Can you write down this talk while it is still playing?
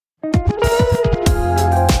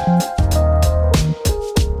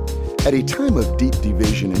At a time of deep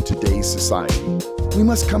division in today's society, we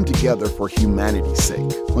must come together for humanity's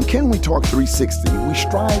sake. On Can We Talk 360, we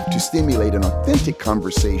strive to stimulate an authentic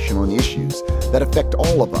conversation on issues that affect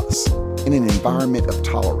all of us in an environment of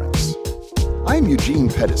tolerance. I am Eugene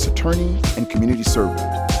Pettis, attorney and community servant.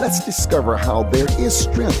 Let's discover how there is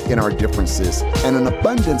strength in our differences and an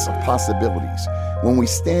abundance of possibilities when we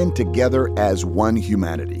stand together as one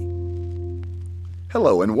humanity.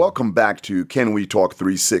 Hello, and welcome back to Can We Talk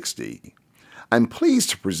 360. I'm pleased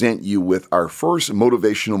to present you with our first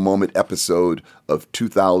Motivational Moment episode of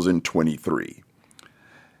 2023.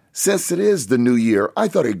 Since it is the new year, I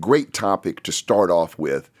thought a great topic to start off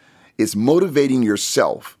with is motivating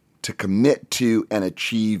yourself to commit to and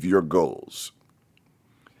achieve your goals.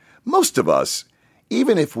 Most of us,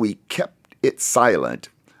 even if we kept it silent,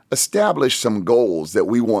 establish some goals that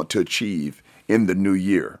we want to achieve in the new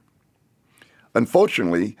year.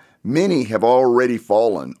 Unfortunately, many have already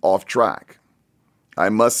fallen off track. I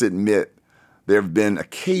must admit, there have been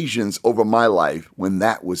occasions over my life when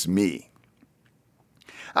that was me.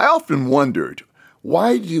 I often wondered,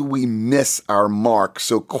 why do we miss our mark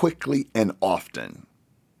so quickly and often?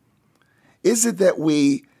 Is it that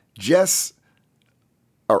we just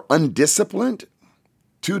are undisciplined,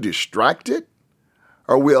 too distracted,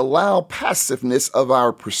 or we allow passiveness of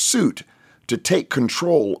our pursuit to take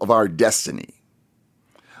control of our destiny?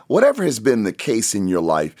 Whatever has been the case in your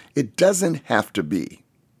life, it doesn't have to be.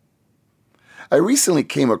 I recently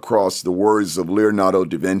came across the words of Leonardo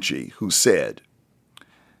da Vinci, who said,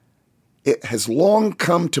 "It has long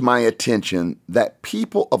come to my attention that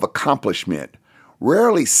people of accomplishment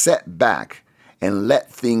rarely sat back and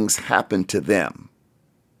let things happen to them.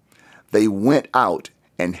 They went out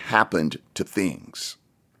and happened to things."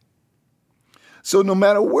 So no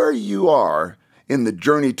matter where you are in the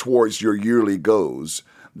journey towards your yearly goals,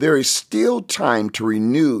 there is still time to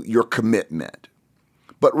renew your commitment.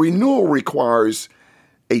 But renewal requires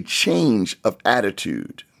a change of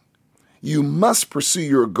attitude. You must pursue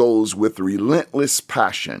your goals with relentless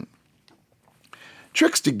passion.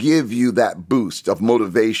 Tricks to give you that boost of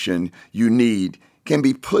motivation you need can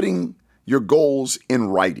be putting your goals in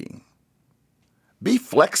writing. Be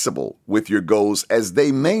flexible with your goals as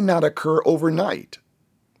they may not occur overnight.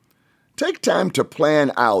 Take time to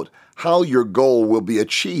plan out how your goal will be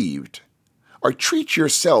achieved, or treat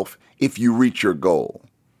yourself if you reach your goal.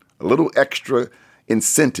 A little extra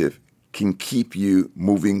incentive can keep you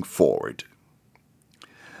moving forward.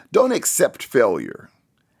 Don't accept failure,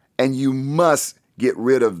 and you must get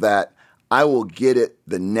rid of that "I will get it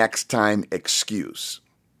the next time" excuse.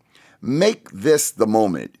 Make this the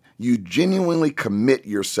moment you genuinely commit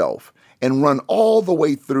yourself and run all the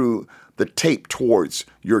way through the tape towards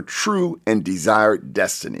your true and desired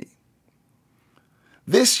destiny.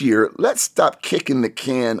 This year, let's stop kicking the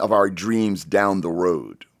can of our dreams down the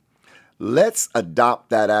road. Let's adopt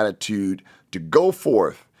that attitude to go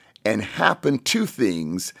forth and happen to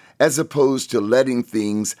things as opposed to letting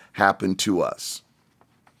things happen to us.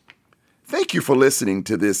 Thank you for listening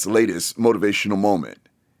to this latest motivational moment.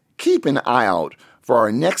 Keep an eye out for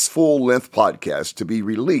our next full-length podcast to be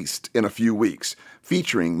released in a few weeks,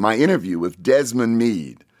 featuring my interview with Desmond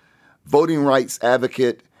Meade, voting rights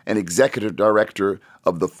advocate and executive director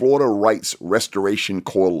of the Florida Rights Restoration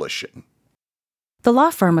Coalition. The law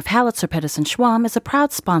firm of Halitzer, Pettis & Schwam is a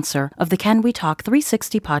proud sponsor of the Can We Talk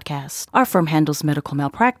 360 podcast. Our firm handles medical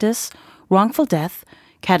malpractice, wrongful death,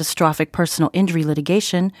 catastrophic personal injury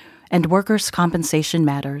litigation, and workers' compensation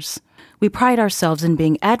matters. We pride ourselves in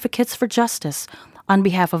being advocates for justice on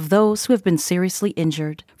behalf of those who have been seriously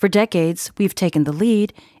injured. For decades, we've taken the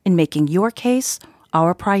lead in making your case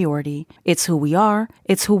our priority. It's who we are.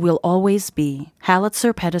 It's who we'll always be.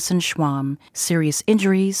 Halitzer, Pettis & Schwam. Serious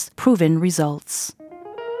injuries, proven results.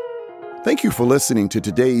 Thank you for listening to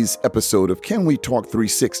today's episode of Can We Talk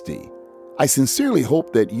 360. I sincerely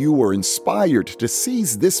hope that you were inspired to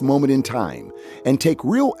seize this moment in time and take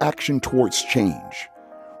real action towards change.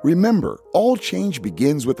 Remember, all change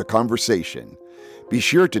begins with a conversation. Be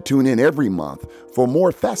sure to tune in every month for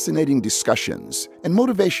more fascinating discussions and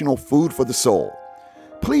motivational food for the soul.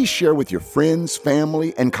 Please share with your friends,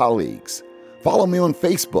 family, and colleagues. Follow me on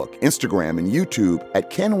Facebook, Instagram, and YouTube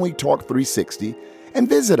at Can We Talk 360, and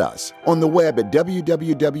visit us on the web at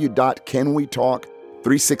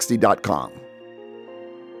www.canwetalk360.com.